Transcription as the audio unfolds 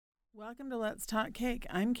Welcome to Let's Talk Cake.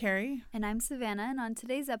 I'm Carrie. And I'm Savannah, and on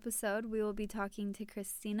today's episode, we will be talking to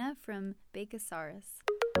Christina from Bake-A-Sarus.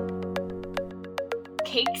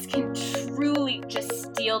 Cakes can truly just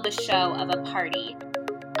steal the show of a party.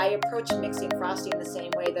 I approach mixing frosting the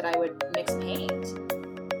same way that I would mix paint.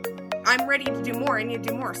 I'm ready to do more. I need to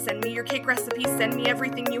do more. Send me your cake recipes. Send me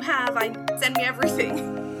everything you have. Send me everything.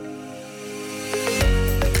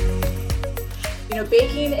 You know,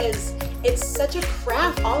 baking it's such a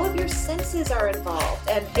craft. All of your senses are involved,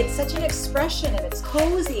 and it's such an expression, and it's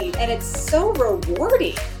cozy, and it's so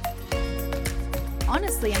rewarding.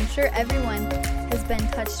 Honestly, I'm sure everyone has been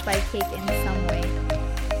touched by cake in some way.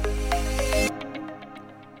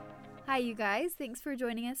 Hi, you guys. Thanks for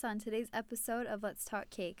joining us on today's episode of Let's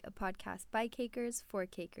Talk Cake, a podcast by cakers for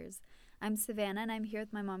cakers. I'm Savannah, and I'm here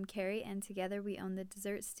with my mom, Carrie, and together we own the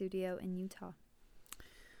dessert studio in Utah.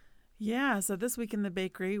 Yeah, so this week in the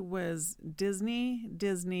bakery was Disney,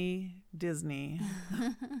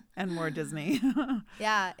 and more Disney.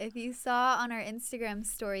 Yeah, if you saw on our Instagram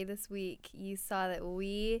story this week, you saw that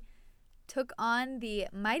we took on the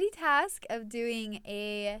mighty task of doing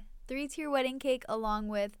a 3-tier wedding cake along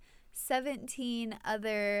with 17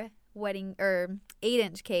 other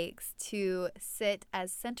 8-inch cakes to sit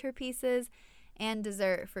as centerpieces and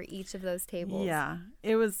dessert for each of those tables. Yeah,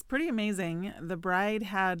 it was pretty amazing. The bride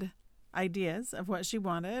had ideas of what she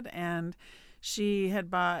wanted, and she had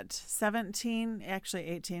bought 17, actually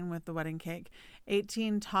 18 with the wedding cake,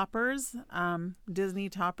 18 toppers, Disney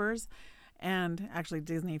toppers, and actually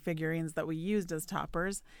Disney figurines that we used as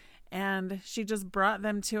toppers. And she just brought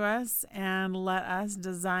them to us and let us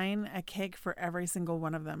design a cake for every single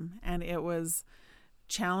one of them. And it was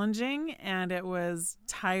challenging, and it was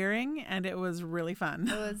tiring, and it was really fun.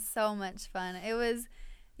 It was so much fun. It was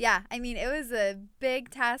a big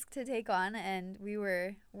task to take on, and we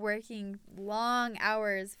were working long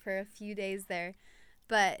hours for a few days there.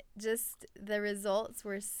 But just the results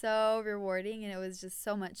were so rewarding, and it was just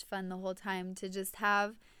so much fun the whole time to just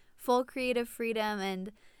have full creative freedom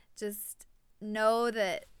and just know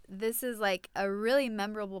that this is like a really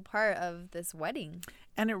memorable part of this wedding.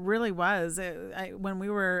 And it really was. When we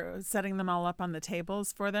were setting them all up on the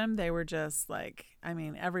tables for them, they were just like,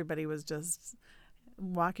 everybody was just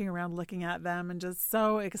walking around looking at them and just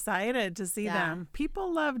so excited to see them.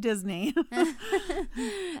 People love Disney.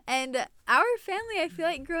 And our family, I feel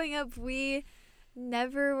like growing up, we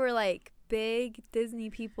never were like big Disney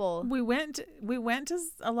people. We went to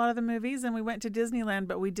a lot of the movies, and we went to Disneyland,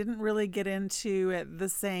 but we didn't really get into it the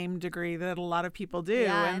same degree that a lot of people do.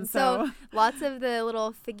 Yeah, and so lots of the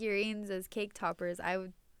little figurines as cake toppers, I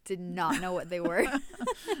did not know what they were.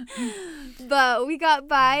 But we got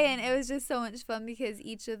by, and it was just so much fun because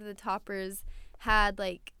each of the toppers had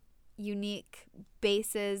like unique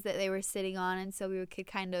bases that they were sitting on, and so we could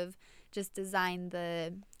kind of just design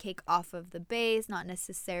the cake off of the base, not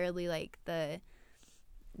necessarily like the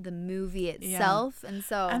movie itself.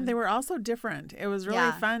 Yeah. And they were also different. It was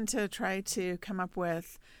really fun to try to come up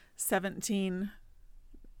with 17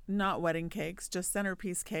 not wedding cakes, just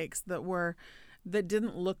centerpiece cakes that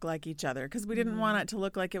didn't look like each other, because we didn't want it to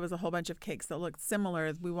look like it was a whole bunch of cakes that looked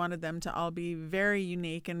similar. We wanted them to all be very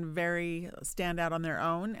unique and very stand out on their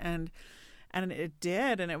own, and it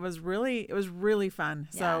did, and it was really fun.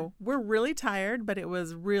 Yeah. So we're really tired, but it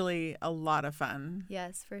was really a lot of fun.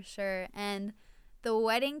 Yes, for sure. And the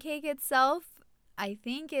wedding cake itself, I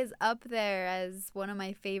think, is up there as one of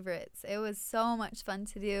my favorites. It was so much fun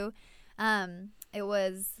to do.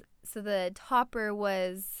 The topper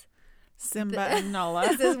was Simba and Nala.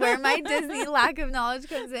 This is where my Disney lack of knowledge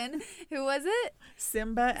comes in. Who was it?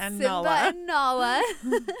 Simba and Nala. And Nala.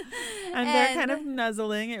 And they're kind of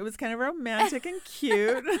nuzzling. It was kind of romantic and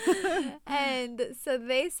cute. And so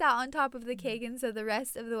they sat on top of the cake, and so the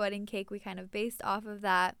rest of the wedding cake we kind of based off of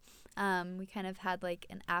that. We kind of had like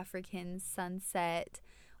an African sunset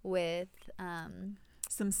with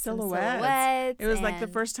some silhouettes. It was like the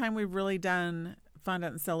first time we've really done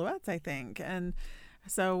fondant and silhouettes, I think. And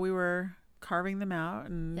so we were carving them out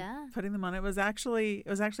and putting them on. It was actually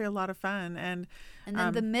a lot of fun. And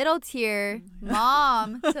then the middle tier,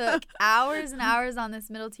 Mom took hours and hours on this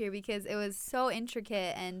middle tier because it was so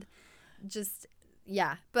intricate and just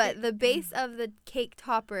But the base of the cake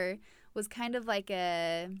topper was kind of like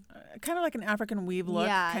an African weave look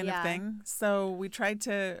of thing. So we tried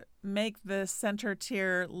to make the center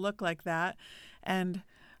tier look like that. And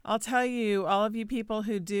I'll tell you, all of you people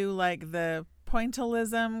who do like the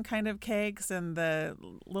pointillism kind of cakes and the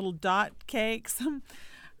little dot cakes,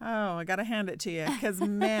 Oh, I got to hand it to you because,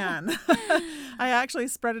 man, I actually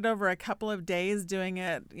spread it over a couple of days doing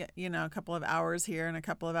it, a couple of hours here and a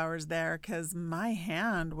couple of hours there because my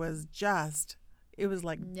hand was it was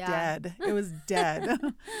like dead. It was dead.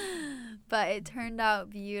 But it turned out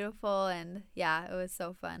beautiful, and yeah, it was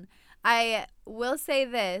so fun. I will say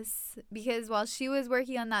this, because while she was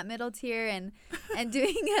working on that middle tier and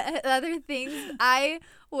doing other things, I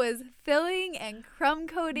was filling and crumb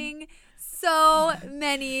coating so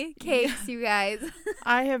many cakes, you guys.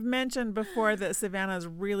 I have mentioned before that Savannah's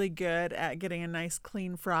really good at getting a nice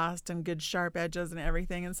clean frost and good sharp edges and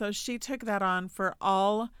everything. And so she took that on for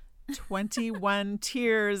all 21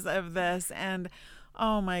 tiers of this. And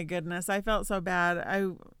oh my goodness, I felt so bad.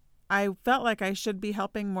 I felt like I should be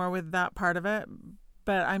helping more with that part of it,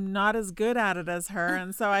 but I'm not as good at it as her.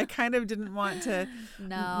 And so I kind of didn't want to.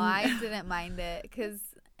 No, I didn't mind it because,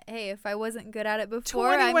 hey, if I wasn't good at it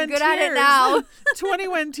before, I'm good tiers. at it now.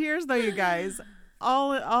 21 tiers, though, you guys.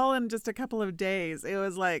 All in just a couple of days. It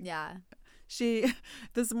was like, yeah.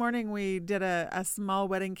 This morning we did a small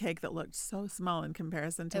wedding cake that looked so small in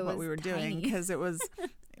comparison to what we were doing because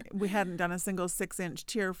we hadn't done a single 6-inch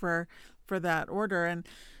tier for that order.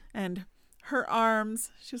 And her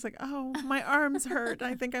arms, she was like, oh, my arms hurt.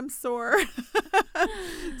 I think I'm sore.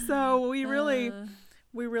 So we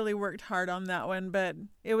really worked hard on that one, but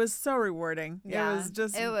it was so rewarding. Yeah,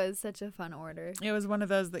 it was such a fun order. It was one of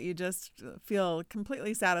those that you just feel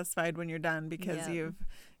completely satisfied when you're done because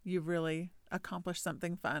you've really accomplished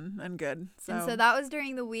something fun and good. And so that was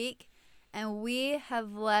during the week, and we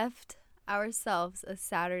have left ourselves a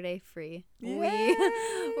Saturday free. Yay!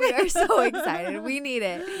 We are so excited. We need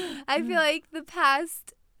it. I feel like the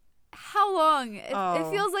past, how long?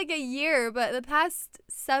 It feels like a year, but the past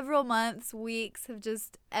several months, weeks have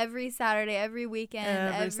just every Saturday, every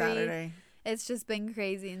weekend, every Saturday. It's just been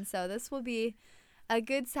crazy. And so this will be a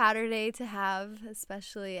good Saturday to have,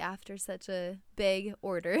 especially after such a big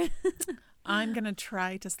order. I'm going to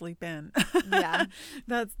try to sleep in. Yeah.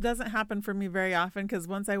 That doesn't happen for me very often because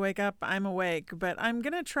once I wake up, I'm awake. But I'm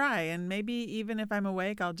going to try. And maybe even if I'm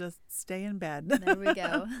awake, I'll just stay in bed. There we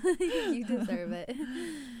go. You deserve it.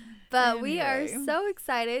 But anyway. We are so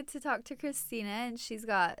excited to talk to Christina, and she's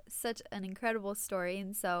got such an incredible story.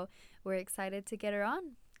 And so we're excited to get her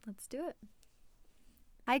on. Let's do it.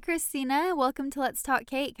 Hi, Christina. Welcome to Let's Talk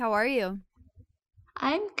Cake. How are you?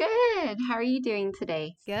 I'm good. How are you doing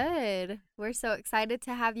today? Good. We're so excited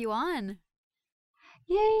to have you on.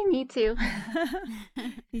 Yay, me too.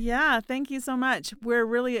 Yeah, thank you so much. We're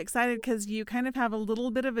really excited because you kind of have a little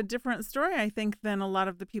bit of a different story, I think, than a lot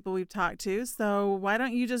of the people we've talked to. So why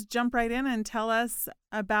don't you just jump right in and tell us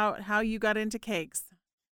about how you got into cakes?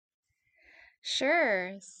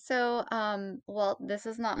 Sure. So, well, this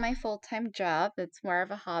is not my full-time job. It's more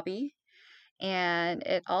of a hobby. And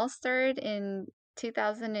it all started in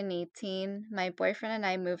 2018. My boyfriend and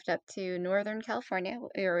I moved up to Northern California.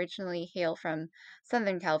 We originally hail from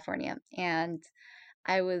Southern California, and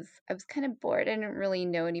I was kind of bored. I didn't really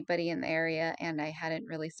know anybody in the area, and I hadn't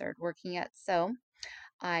really started working yet. So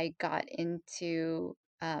I got into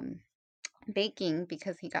baking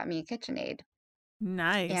because he got me a KitchenAid.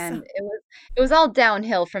 Nice. And it was all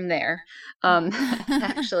downhill from there.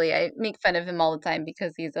 Actually, I make fun of him all the time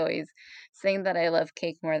because he's always saying that I love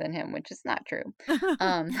cake more than him, which is not true.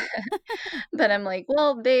 Um, but I'm like,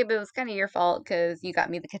 well, babe, it was kind of your fault because you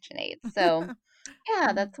got me the KitchenAid. So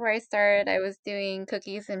yeah, that's where I started. I was doing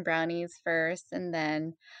cookies and brownies first, and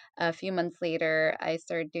then a few months later, I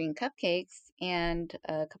started doing cupcakes, and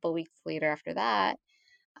a couple weeks later after that,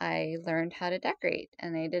 I learned how to decorate,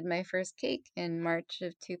 and I did my first cake in March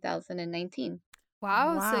of 2019.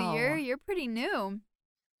 Wow. So Wow. you're pretty new.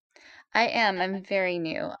 I am. I'm very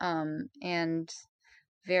new, and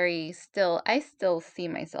I still see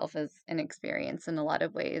myself as inexperienced in a lot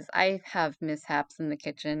of ways. I have mishaps in the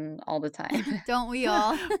kitchen all the time. Don't we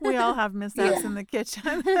all? We all have mishaps Yeah. in the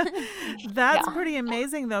kitchen. That's Yeah. pretty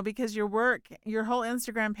amazing, though, because your whole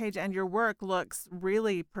Instagram page and your work looks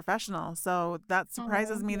really professional. So that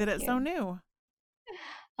surprises Oh, me that thank it's so you. new.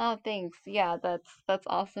 Oh, thanks. Yeah, that's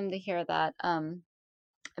awesome to hear that.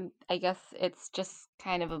 I guess it's just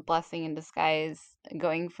kind of a blessing in disguise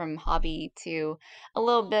going from hobby to a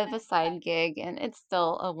little bit of a side gig, and it's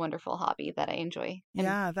still a wonderful hobby that I enjoy. And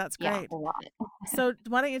Yeah, that's yeah, great. a lot. So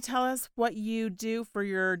why don't you tell us what you do for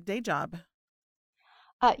your day job?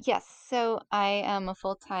 Yes, so I am a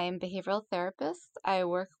full-time behavioral therapist. I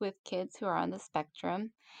work with kids who are on the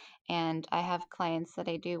spectrum, and I have clients that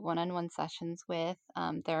I do one-on-one sessions with.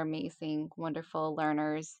 They're amazing, wonderful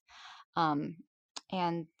learners, um,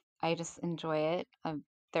 and I just enjoy it.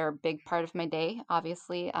 they're a big part of my day,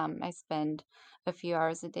 obviously. I spend a few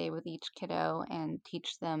hours a day with each kiddo and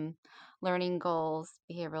teach them learning goals,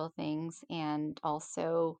 behavioral things, and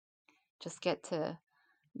also just get to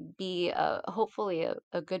be hopefully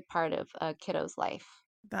a good part of a kiddo's life.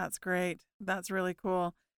 That's great. That's really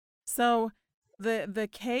cool. So the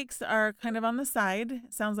cakes are kind of on the side.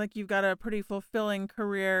 Sounds like you've got a pretty fulfilling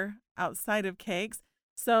career outside of cakes.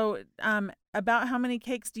 So about how many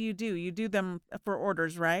cakes do you do? You do them for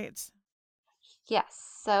orders, right?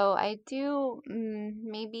 Yes, so I do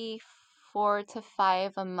maybe 4 to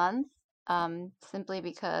 5 a month, simply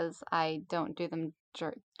because I don't do them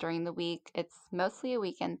during the week. It's mostly a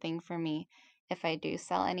weekend thing for me if I do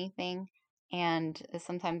sell anything, and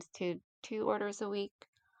sometimes two orders a week.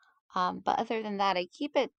 But other than that, I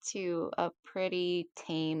keep it to a pretty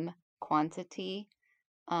tame quantity.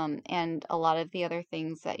 And a lot of the other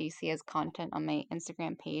things that you see as content on my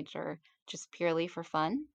Instagram page are just purely for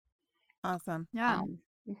fun. Awesome. Yeah. Um,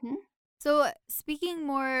 mhm. So, speaking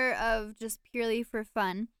more of just purely for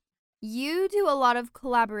fun, you do a lot of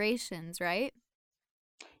collaborations, right?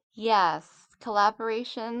 Yes,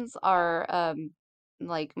 collaborations are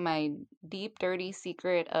like my deep, dirty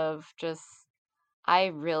secret of just I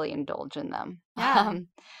really indulge in them. Yeah.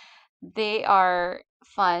 They are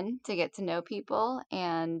fun to get to know people,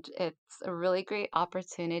 and it's a really great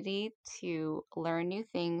opportunity to learn new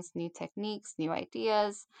things, new techniques, new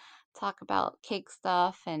ideas, talk about cake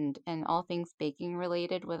stuff and all things baking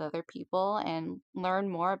related with other people, and learn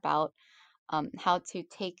more about how to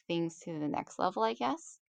take things to the next level, I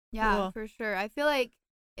guess. Yeah, Cool. for sure. I feel like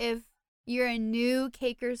if you're a new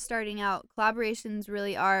caker starting out, collaborations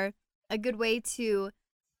really are a good way to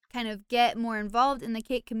kind of get more involved in the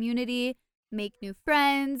cake community, make new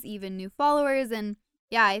friends, even new followers, and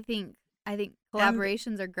yeah, I think And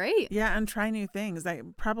collaborations are great. yeah, and try new things.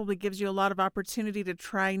 That probably gives you a lot of opportunity to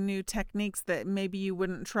try new techniques that maybe you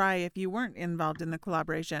wouldn't try if you weren't involved in the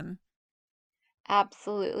collaboration.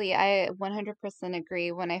 Absolutely. I 100%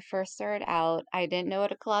 agree. When I first started out, I didn't know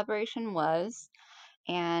what a collaboration was.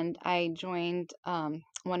 And I joined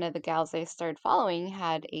one of the gals I started following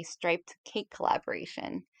had a striped cake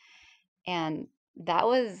collaboration. And that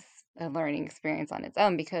was a learning experience on its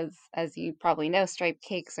own because, as you probably know, striped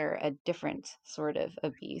cakes are a different sort of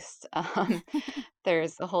a beast.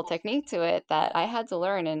 There's a whole technique to it that I had to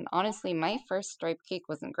learn. And honestly, my first striped cake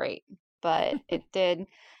wasn't great, but it did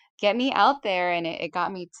get me out there and it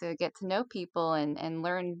got me to get to know people and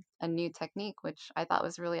learn a new technique, which I thought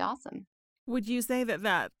was really awesome. Would you say that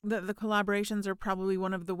the collaborations are probably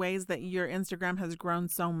one of the ways that your Instagram has grown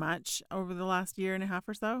so much over the last year and a half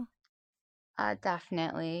or so?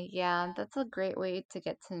 Definitely. Yeah, that's a great way to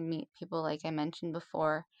get to meet people, like I mentioned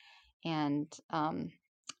before. And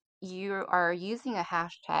you are using a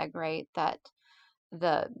hashtag, right, that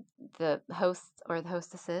the the hosts or the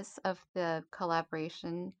hostesses of the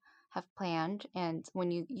collaboration have planned. And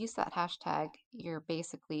when you use that hashtag, you're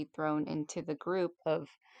basically thrown into the group of,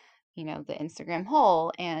 the Instagram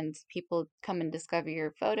whole, and people come and discover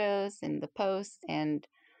your photos and the posts, and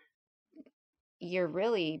you're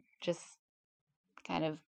really just kind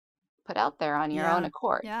of put out there on your own Yeah.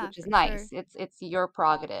 accord, Yeah, which is for nice. sure. It's your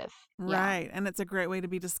prerogative. Yeah. Right. And it's a great way to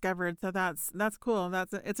be discovered. So that's cool.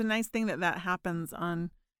 It's a nice thing that happens on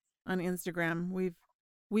Instagram.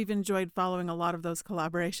 We've enjoyed following a lot of those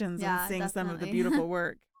collaborations and Yeah, seeing some of the definitely. beautiful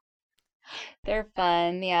work. They're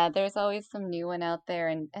fun. Yeah, there's always some new one out there,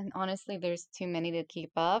 and honestly, there's too many to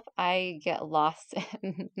keep up. I get lost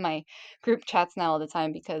in my group chats now all the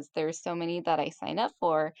time because there's so many that I sign up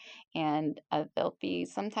for, and there'll be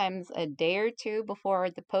sometimes a day or two before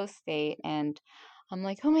the post date, and I'm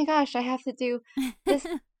like, oh my gosh, I have to do this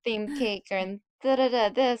themed cake and da da da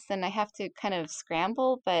this, and I have to kind of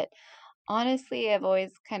scramble. But honestly, I've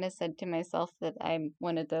always kind of said to myself that I'm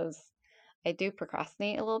one of those. I do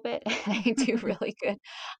procrastinate a little bit. I do really good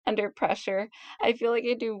under pressure. I feel like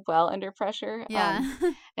I do well under pressure, Yeah.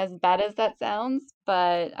 as bad as that sounds,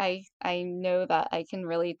 but I know that I can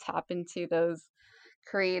really tap into those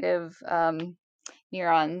creative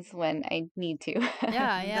neurons when I need to.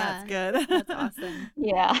 Yeah, That's yeah. good. That's awesome.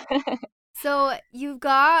 Yeah. So you've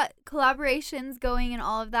got collaborations going and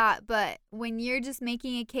all of that, but when you're just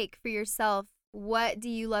making a cake for yourself, what do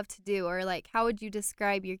you love to do? Or like how would you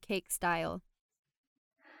describe your cake style?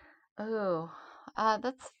 Oh,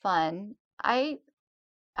 that's fun.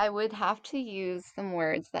 I would have to use some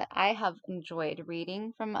words that I have enjoyed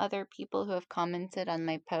reading from other people who have commented on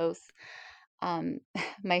my posts. Um,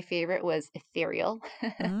 my favorite was ethereal.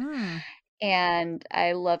 Mm. And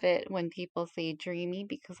I love it when people say dreamy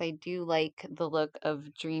because I do like the look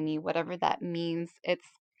of dreamy, whatever that means. It's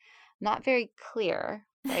not very clear,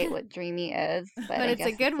 right, what dreamy is, but But I it's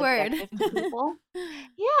a guess it's good word. subjective to people.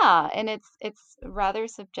 Yeah, and it's rather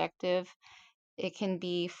subjective. It can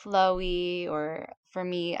be flowy, or for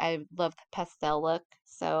me, I love the pastel look,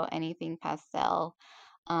 so anything pastel.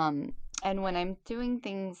 Um, and when I'm doing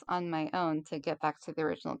things on my own, to get back to the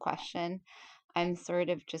original question, I'm sort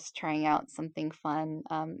of just trying out something fun,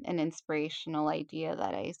 an inspirational idea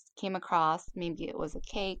that came across. Maybe it was a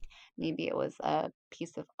cake, maybe it was a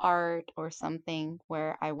piece of art or something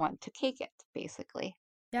where I want to cake it, basically.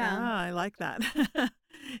 Yeah. Ah, I like that.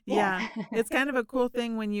 Yeah. Yeah. It's kind of a cool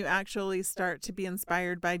thing when you actually start to be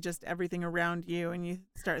inspired by just everything around you and you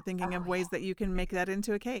start thinking Oh, of ways that you can make that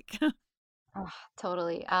into a cake. oh,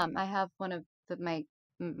 totally. I have one of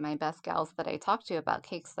my best gals that I talk to about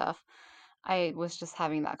cake stuff. I was just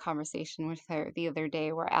having that conversation with her the other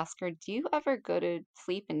day where I asked her, "Do you ever go to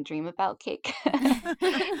sleep and dream about cake?"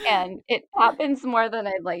 And it happens more than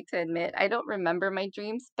I'd like to admit. I don't remember my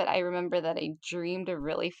dreams, but I remember that I dreamed a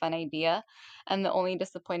really fun idea. And the only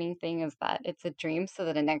disappointing thing is that it's a dream, so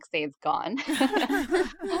that the next day it's gone.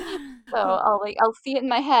 So I'll see it in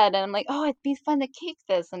my head and I'm like, "Oh, it'd be fun to cake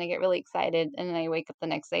this." And I get really excited and then I wake up the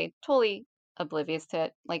next day totally oblivious to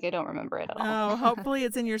it. Like I don't remember it at all. Oh, hopefully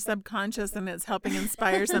it's in your subconscious and it's helping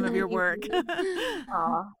inspire some of your work. Maybe.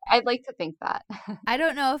 Aw, I'd like to think that. I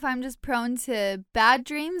don't know if I'm just prone to bad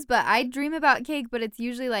dreams, but I dream about cake, but it's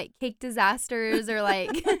usually like cake disasters or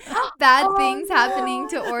like bad Oh things happening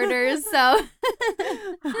to no. orders. So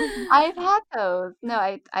I've had those. No,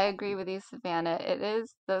 I agree with you, Savannah.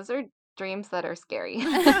 Those are dreams that are scary.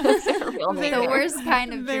 Those are real They the nightmares. worst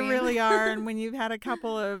kind of they dream. really are. And when you've had a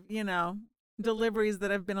couple of, deliveries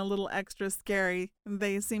that have been a little extra scary,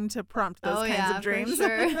 they seem to prompt those Oh kinds yeah, of for dreams.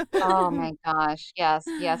 sure. Oh my gosh. Yes,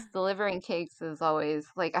 yes. Delivering cakes is always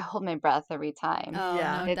like I hold my breath every time. Oh,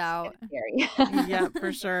 Yeah. no It's doubt. scary. Yeah,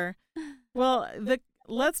 for sure. Well,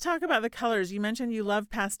 let's talk about the colors. You mentioned you love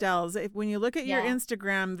pastels. When you look at your Yeah.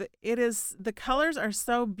 Instagram, the colors are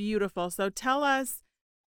so beautiful. So tell us,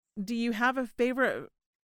 do you have a favorite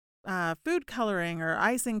food coloring or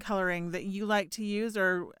icing coloring that you like to use,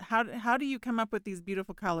 or how do you come up with these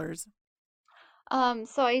beautiful colors?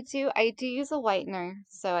 So I do use a whitener.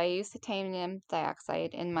 So I use titanium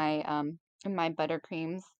dioxide in my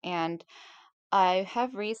buttercreams, and I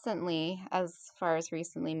have recently, as far as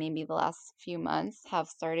recently, maybe the last few months, have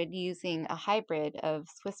started using a hybrid of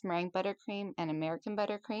Swiss meringue buttercream and American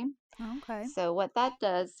buttercream. Okay. So what that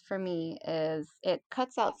does for me is it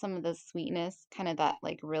cuts out some of the sweetness, kind of that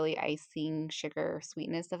like really icing sugar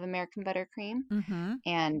sweetness of American buttercream, Mm-hmm.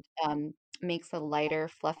 and makes a lighter,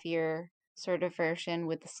 fluffier sort of version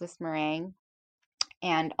with the Swiss meringue.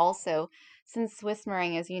 And also, since Swiss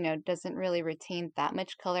meringue, as you know, doesn't really retain that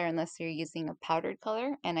much color unless you're using a powdered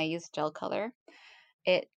color, and I use gel color,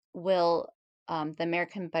 it will, the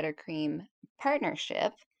American buttercream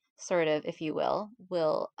partnership, sort of, if you will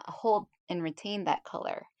hold and retain that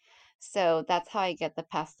color. So that's how I get the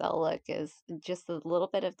pastel look, is just a little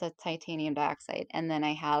bit of the titanium dioxide, and then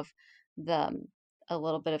I have the a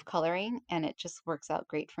little bit of coloring, and it just works out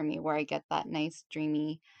great for me, where I get that nice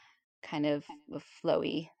dreamy kind of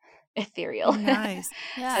flowy, ethereal, Nice. as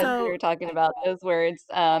Yeah. we So were talking about those words.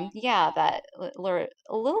 Yeah, that a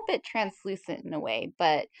little bit translucent in a way,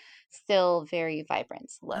 but still very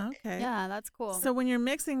vibrant look. okay. Yeah, that's cool. So when you're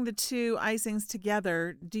mixing the two icings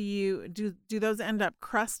together, do those end up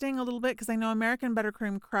crusting a little bit? Because I know American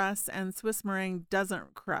buttercream crusts and Swiss meringue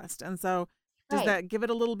doesn't crust, and so does Right. that give it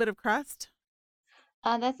a little bit of crust?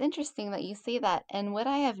 That's interesting that you say that. And what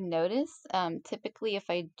I have noticed, typically if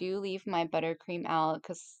I do leave my buttercream out,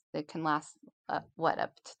 because it can last, up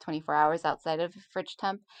to 24 hours outside of fridge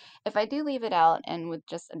temp. If I do leave it out and with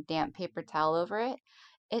just a damp paper towel over it,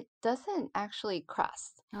 it doesn't actually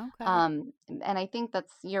crust. Okay. And I think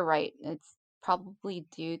you're right. It's probably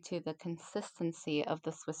due to the consistency of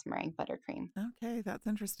the Swiss meringue buttercream. Okay, that's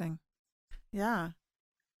interesting. Yeah,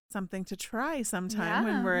 something to try sometime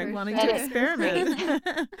when Yeah, we're for wanting And to it tastes great. experiment.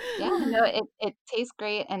 Yeah, no, it tastes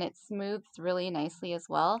great and it smooths really nicely as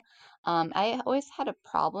well. I always had a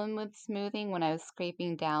problem with smoothing when I was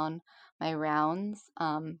scraping down my rounds.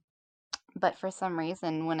 But for some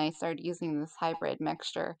reason, when I started using this hybrid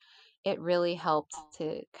mixture, it really helped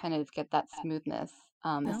to kind of get that smoothness,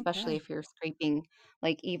 especially Okay. if you're scraping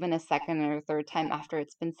like even a second or third time after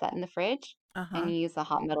it's been set in the fridge and Uh-huh. you use a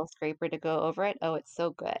hot metal scraper to go over it. Oh, it's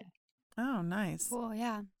so good. Oh, nice. Cool.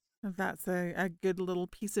 Yeah. That's a good little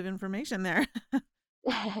piece of information there.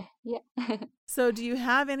 Yeah. So do you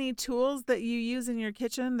have any tools that you use in your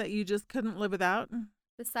kitchen that you just couldn't live without?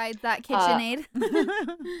 Besides that Uh, KitchenAid.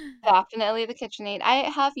 Definitely the KitchenAid. I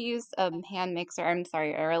have used a hand mixer, I'm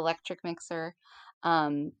sorry, or electric mixer,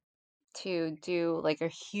 um, to do like a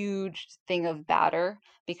huge thing of batter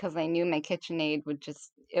because I knew my KitchenAid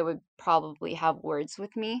it would probably have words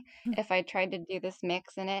with me if I tried to do this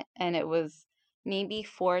mix in it. And it was maybe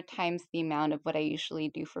 4 times the amount of what I usually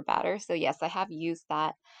do for batter. So yes, I have used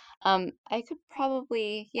that. I could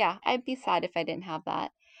probably, yeah, I'd be sad if I didn't have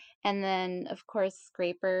that. And then, of course,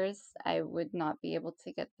 scrapers. I would not be able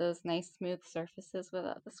to get those nice smooth surfaces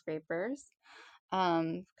without the scrapers.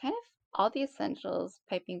 Kind of all the essentials,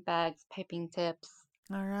 piping bags, piping tips,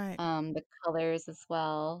 All right. the colors as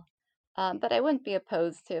well. But I wouldn't be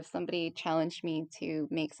opposed to if somebody challenged me to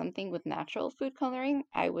make something with natural food coloring.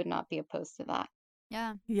 I would not be opposed to that.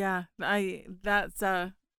 Yeah. Yeah,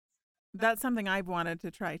 that's something I've wanted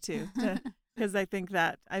to try too, because I think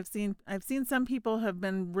that I've seen some people have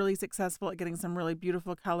been really successful at getting some really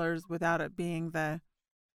beautiful colors without it being the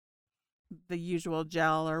usual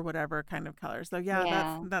gel or whatever kind of color. So yeah,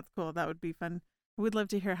 Yeah. that's cool. That would be fun. We'd love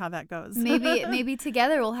to hear how that goes. Maybe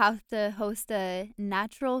together we'll have to host a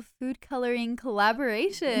natural food coloring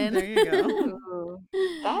collaboration. There you go. Ooh,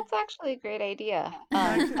 that's actually a great idea.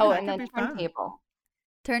 That Oh, could and then be fun. turntable.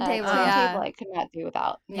 Turntable, Turntable yeah. I could not do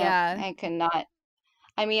without. No, Yeah. I could not.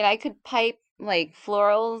 I mean, I could pipe like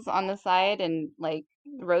florals on the side and like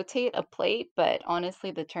rotate a plate, but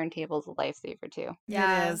honestly, the turntable's a lifesaver too.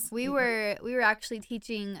 Yeah, It is. we were actually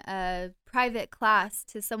teaching a private class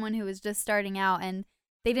to someone who was just starting out, and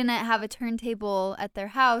they didn't have a turntable at their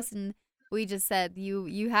house, and we just said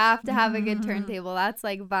you have to have a good turntable. That's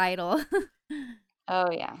like vital.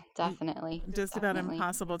 Oh yeah, definitely. Just about Definitely.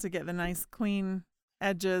 impossible to get the nice clean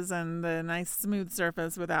edges and the nice smooth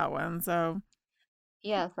surface without one. So,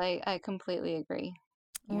 Yes, I completely agree.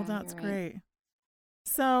 well, Yeah, that's you're right. great.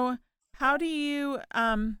 So, how do you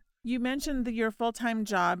mentioned that your full-time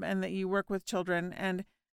job and that you work with children, and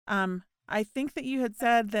I think that you had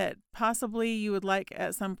said that possibly you would like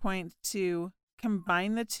at some point to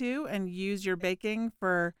combine the two and use your baking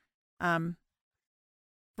um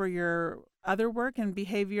for your other work in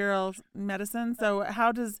behavioral medicine. So,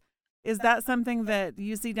 is that something that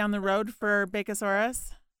you see down the road for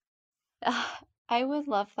Bake-A-Sarus? I would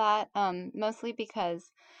love that, mostly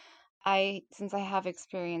because since I have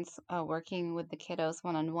experience working with the kiddos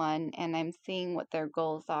one-on-one and I'm seeing what their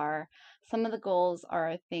goals are, some of the goals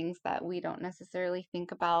are things that we don't necessarily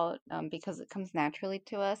think about because it comes naturally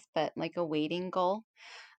to us, but like a waiting goal.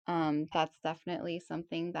 That's definitely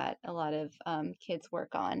something that a lot of kids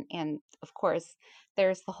work on. And of course,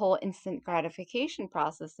 there's the whole instant gratification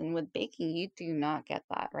process. And with baking, you do not get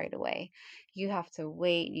that right away. You have to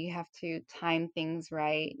wait, you have to time things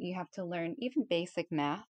right, you have to learn even basic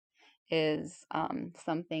math is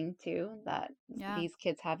something too that Yeah. these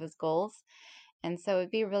kids have as goals. And so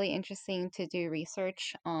it'd be really interesting to do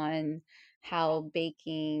research on how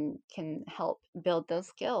baking can help build those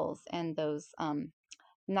skills and those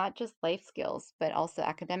not just life skills, but also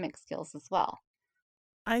academic skills as well.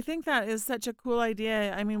 I think that is such a cool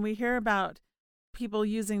idea. I mean, we hear about people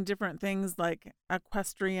using different things like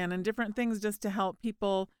equestrian and different things just to help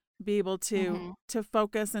people be able Hmm. to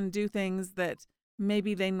focus and do things that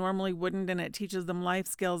maybe they normally wouldn't, and it teaches them life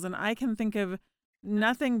skills. And I can think of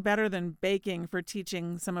nothing better than baking for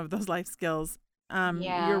teaching some of those life skills. You're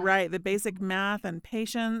Yeah. right, the basic math and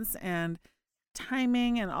patience and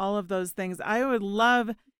timing and all of those things. I would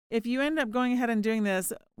love, if you end up going ahead and doing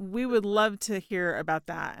this, we would love to hear about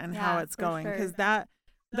that and how Yeah, it's for going, sure. because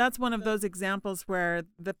that's one of those examples where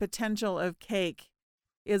the potential of cake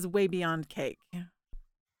is way beyond cake.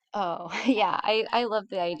 Oh, yeah. I love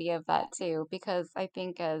the idea of that too, because I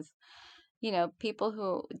think as people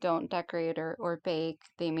who don't decorate or bake,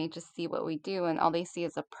 they may just see what we do and all they see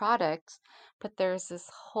is a product, but there's this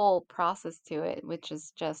whole process to it, which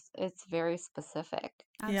is it's very specific.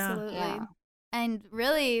 Yeah. Absolutely. Yeah. And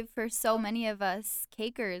really, for so many of us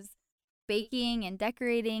cakers, baking and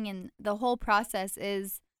decorating and the whole process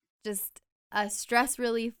is just a stress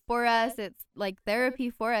relief for us. It's like therapy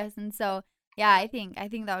for us. And so, yeah, I think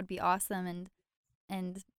that would be awesome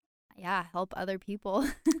and yeah, help other people.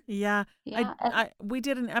 Yeah. Yeah. And We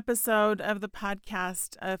did an episode of the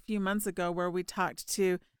podcast a few months ago where we talked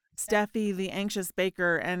to Steffi, the anxious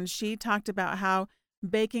baker, and she talked about how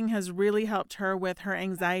baking has really helped her with her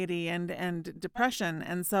anxiety and depression.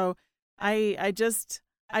 And so I just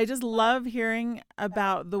love hearing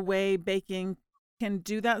about the way baking can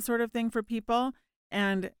do that sort of thing for people.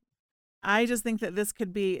 And I just think that this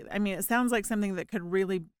could be, I mean, it sounds like something that could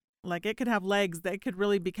really, like, it could have legs, that could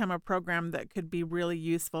really become a program that could be really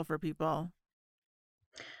useful for people.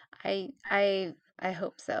 I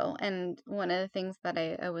hope so. And one of the things that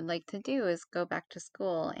I would like to do is go back to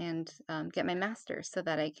school and get my master's so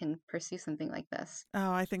that I can pursue something like this.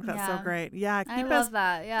 Oh, I think that's so Yeah. great. Yeah, I love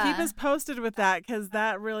that. keep Yeah. us posted with that because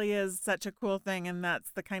that really is such a cool thing, and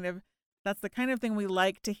that's the kind of thing we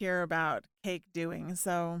like to hear about Cake doing.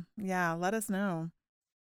 So yeah, let us know.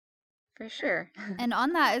 For sure. And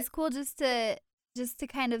on that, it's cool just to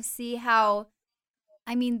kind of see how,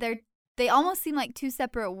 I mean, they almost seem like two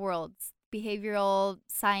separate worlds, behavioral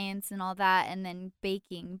science and all that, and then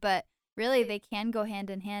baking. But really, they can go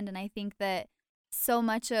hand in hand. And I think that so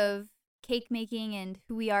much of cake making and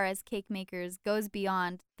who we are as cake makers goes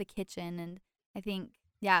beyond the kitchen. And I think,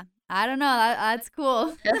 yeah, I don't know, that's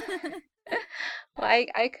cool. Well,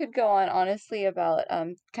 I could go on honestly about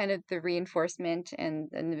kind of the reinforcement and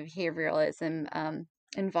the behavioralism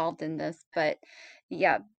involved in this, but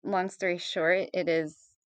yeah, long story short, it is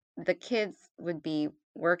the kids would be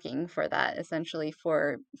working for that essentially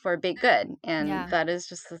for a big good, and Yeah, that is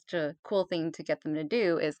just such a cool thing to get them to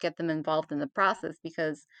do is get them involved in the process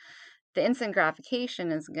because the instant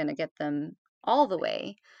gratification is going to get them all the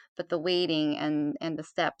way, but the waiting and the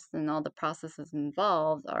steps and all the processes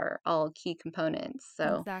involved are all key components.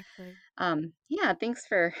 So, exactly. yeah, thanks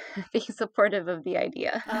for being supportive of the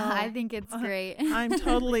idea. I Oh, think it's great. I'm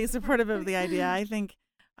totally supportive of the idea. I think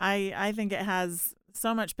it has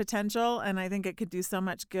so much potential, and I think it could do so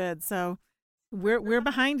much good. So we're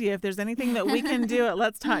behind you. If there's anything that we can do at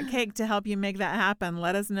Let's Talk Cake to help you make that happen,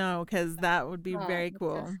 let us know because that would be Oh, very that's so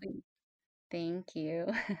cool. sweet. Thank you.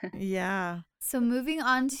 Yeah. So moving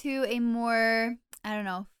on to a more, I don't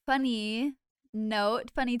know, funny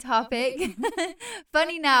note, funny topic.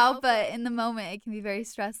 Funny now, but in the moment it can be very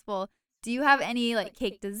stressful. Do you have any like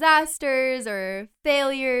cake disasters or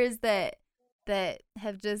failures that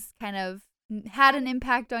have just kind of had an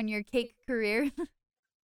impact on your cake career?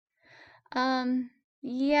 Um,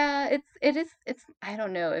 yeah, it's I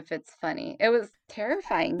don't know if it's funny. It was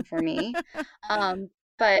terrifying for me.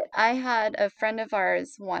 But I had a friend of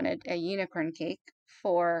ours wanted a unicorn cake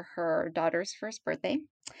for her daughter's first birthday,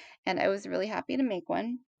 and I was really happy to make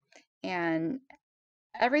one. And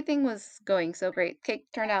everything was going so great. Cake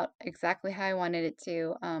turned out exactly how I wanted it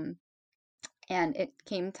to. And it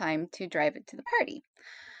came time to drive it to the party.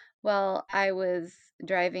 Well, I was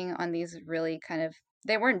driving on these really kind of,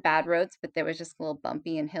 they weren't bad roads, but they was just a little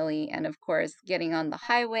bumpy and hilly. And of course, getting on the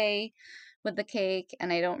highway with the cake,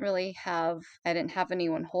 and I didn't have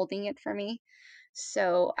anyone holding it for me.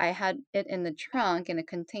 So I had it in the trunk in a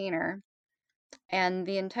container. And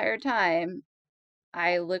the entire time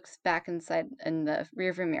I looked back inside in the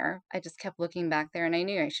rearview mirror, I just kept looking back there and I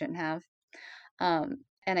knew I shouldn't have.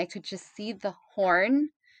 And I could just see the horn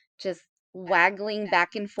just waggling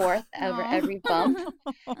back and forth over Oh. every bump.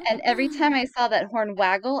 And every time I saw that horn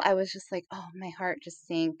waggle, I was just like, oh, my heart just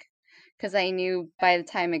sank because I knew by the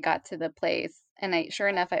time it got to the place. And sure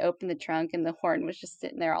enough, I opened the trunk and the horn was just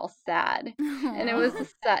sitting there all sad. And Aw. it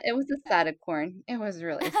was a sad corn. It was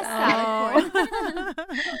really sad. Salicorn.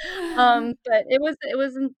 Oh. But it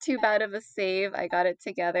wasn't too bad of a save. I got it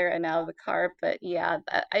together and out of the car. But yeah,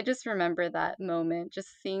 I just remember that moment, just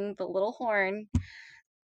seeing the little horn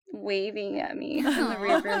waving at me in the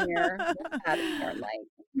rearview mirror. What had a horn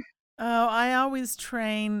like? Oh, I always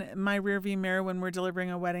train my rearview mirror when we're delivering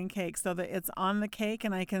a wedding cake so that it's on the cake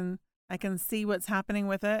and I can see what's happening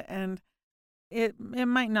with it, and it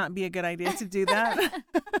might not be a good idea to do that.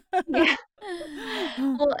 Yeah.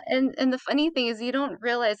 Well, and the funny thing is you don't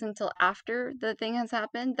realize until after the thing has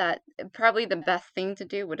happened that probably the best thing to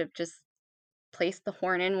do would have just placed the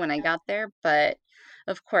horn in when I got there, but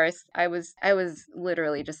of course I was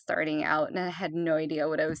literally just starting out and I had no idea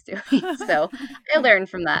what I was doing. So I learned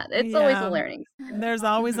from that. It's always a Yeah. learning. There's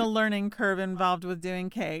always a learning curve involved with doing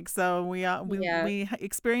cake. So Yeah, we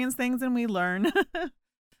experience things and we learn.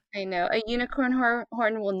 I know. A unicorn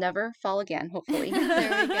horn will never fall again, hopefully.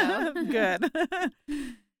 There we go. Good.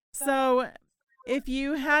 So, if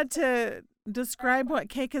you had to describe what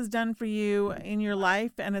cake has done for you in your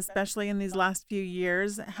life and especially in these last few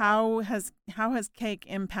years, how has cake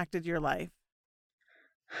impacted your life?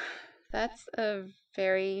 That's a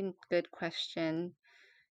very good question,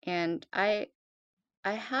 and I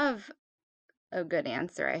have a good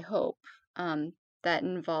answer, I hope. That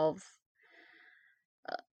involves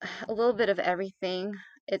a little bit of everything.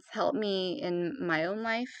 It's helped me in my own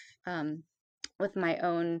life, with my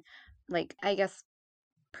own, like, I guess,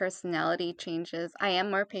 personality changes. I am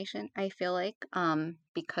more patient, I feel like,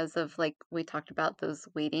 because of, like, we talked about those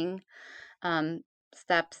waiting um,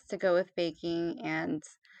 steps to go with baking, and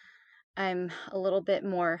I'm a little bit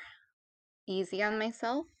more easy on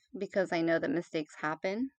myself because I know that mistakes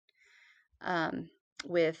happen.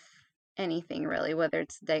 with anything really, whether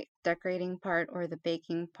it's the decorating part or the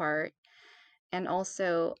baking part. And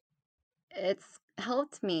also, it's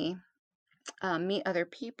helped me meet other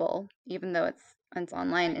people, even though it's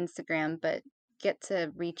online, Instagram, but get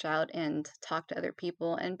to reach out and talk to other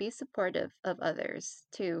people and be supportive of others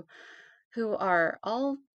too, who are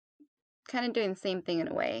all kind of doing the same thing in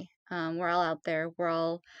a way. We're all out there. We're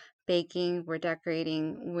all baking, we're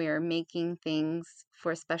decorating, we're making things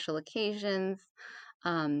for special occasions,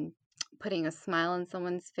 putting a smile on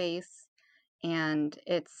someone's face. And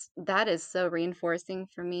that is so reinforcing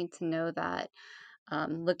for me to know that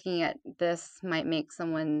looking at this might make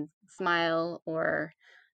someone smile, or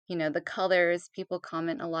the colors. People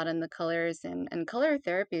comment a lot on the colors, and color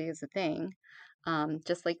therapy is a thing,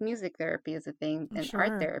 just like music therapy is a thing, and art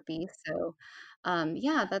Sure. therapy. So,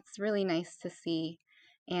 yeah, that's really nice to see.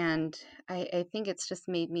 And I think it's just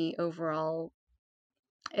made me overall,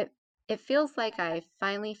 it feels like I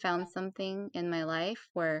finally found something in my life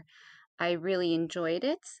where I really enjoyed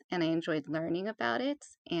it and I enjoyed learning about it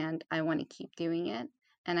and I want to keep doing it.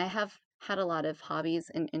 And I have had a lot of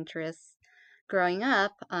hobbies and interests growing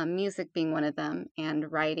up, music being one of them,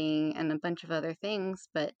 and writing and a bunch of other things.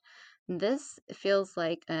 But this feels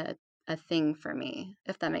like a thing for me,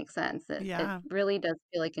 if that makes sense. It Yeah. really does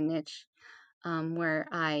feel like a niche, where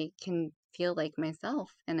I can feel like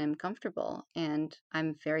myself and I'm comfortable. And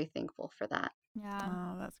I'm very thankful for that. Yeah.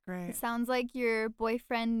 Oh, that's It great. sounds like your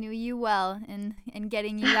boyfriend knew you well in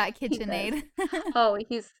getting you that He does. KitchenAid. Oh,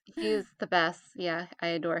 he's the best. Yeah, I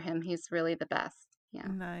adore him. He's really the best. Yeah.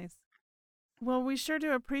 Nice. Well, we sure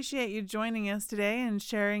do appreciate you joining us today and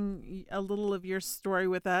sharing a little of your story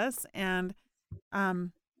with us, and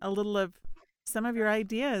a little of some of your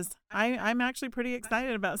ideas. I'm actually pretty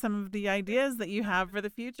excited about some of the ideas that you have for the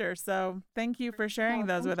future. So thank you for sharing Oh,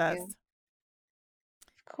 those thank with us. you.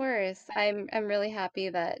 Of course. I'm really happy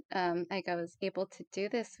that I was able to do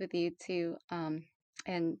this with you too,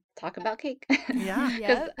 and talk about cake. Yeah.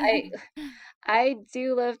 Because Yep. I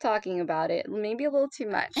do love talking about it. Maybe a little too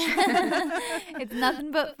much. It's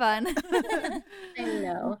nothing but fun. I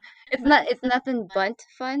know. It's nothing but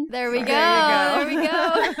fun. There we go. Sorry. There you There we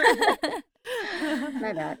go. go.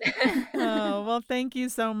 My bad. Oh, well, thank you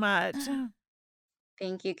so much.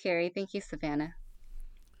 Thank you, Carrie. Thank you, Savannah.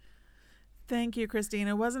 Thank you,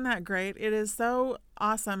 Christina. Wasn't that great? It is so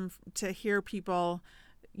awesome to hear people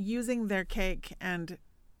using their cake and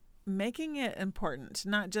making it important,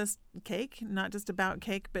 not just cake, not just about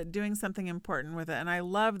cake, but doing something important with it. And I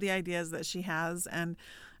love the ideas that she has, and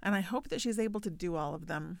I hope that she's able to do all of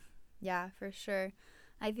them. Yeah, for sure.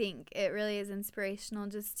 I think it really is inspirational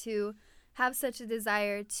just to have such a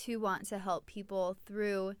desire to want to help people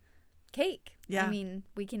through cake. Yeah. I mean,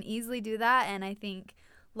 we can easily do that, and I think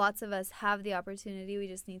lots of us have the opportunity. We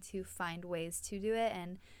just need to find ways to do it,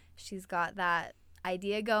 and she's got that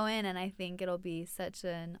idea going, and I think it'll be such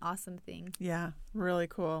an awesome thing. Yeah, really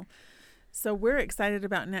cool. So we're excited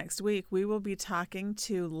about next week. We will be talking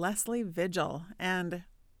to Leslie Vigil, and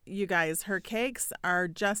you guys, her cakes are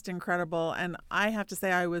just incredible. And I have to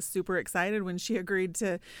say, I was super excited when she agreed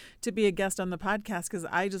to be a guest on the podcast, because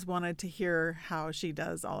I just wanted to hear how she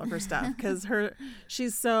does all of her stuff, because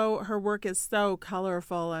her work is so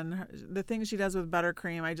colorful, and the things she does with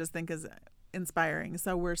buttercream, I just think is inspiring.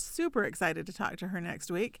 So we're super excited to talk to her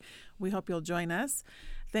next week. We hope you'll join us.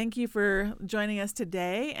 Thank you for joining us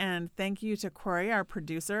today, and thank you to Corey, our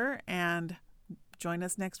producer, and join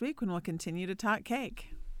us next week when we'll continue to talk cake.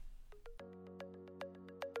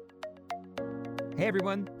 Hey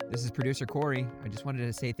everyone, this is producer Corey. I just wanted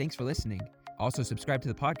to say thanks for listening. Also subscribe to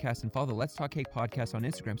the podcast and follow the Let's Talk Cake podcast on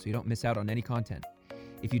Instagram so you don't miss out on any content.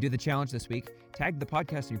 If you do the challenge this week, tag the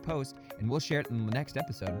podcast in your post and we'll share it in the next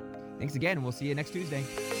episode. Thanks again, and we'll see you next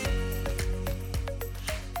Tuesday.